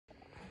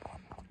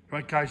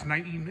Right guys,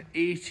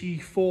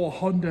 1984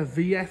 Honda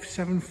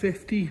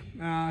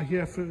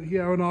VF750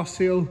 here on our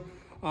sale.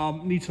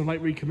 Needs some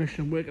light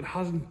recommissioning work. It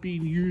hasn't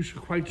been used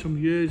for quite some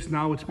years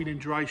now. It's been in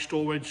dry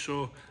storage,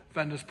 so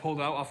vendors pulled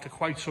out after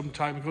quite some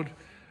time.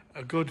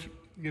 A good,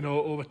 you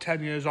know, over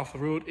 10 years off the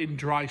road in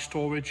dry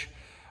storage.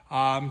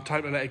 Time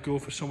to let it go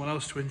for someone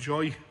else to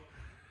enjoy.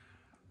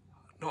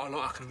 Not a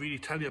lot I can really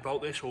tell you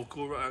about this, or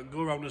go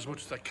around as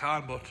much as I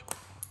can, but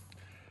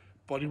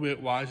bodywork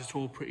wise, it's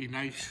all pretty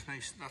nice.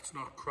 That's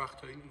not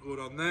cracked. I think can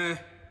go on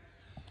there.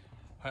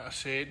 Like I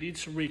say, it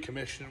needs some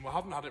recommissioning. We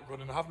haven't had it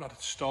running, I haven't had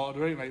it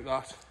started or anything like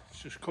that.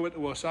 It's just coming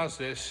to us as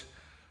this,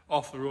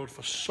 off the road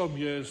for some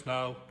years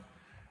now,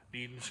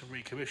 needing some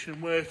recommissioning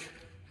work.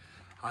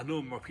 I know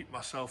I'm repeating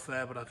myself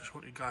there, but I just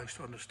want you guys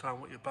to understand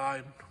what you're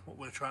buying, what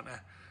we're trying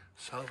to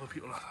sell for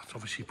people. That's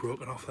obviously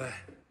broken off there.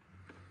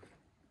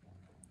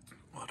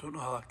 Well, I don't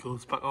know how that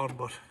goes back on,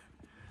 but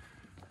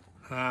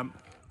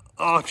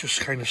it just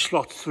kind of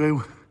slots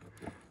through.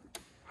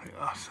 Like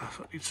that's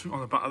what needs something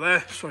on the back of there.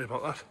 Sorry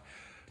about that.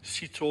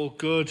 Seat's all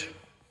good.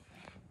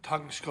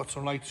 Tank's got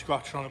some light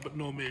scratch on it, but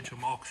no major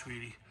marks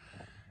really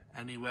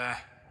anywhere.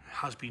 It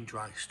has been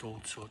dry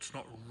stored, so it's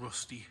not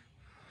rusty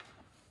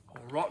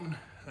or rotten.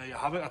 There you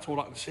have it. That's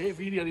all I can say. If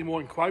you need any more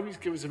inquiries,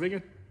 give us a ring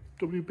at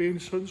WB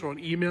 & Sons or an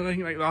email,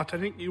 anything like that. I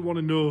think you want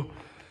to know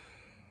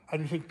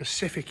anything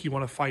specific you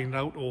want to find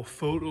out, or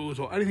photos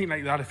or anything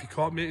like that. If you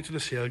can't make it to the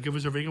sale, give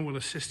us a ring and we'll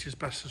assist you as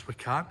best as we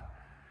can.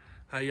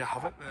 There you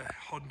have it, the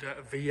Honda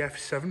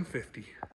VF750.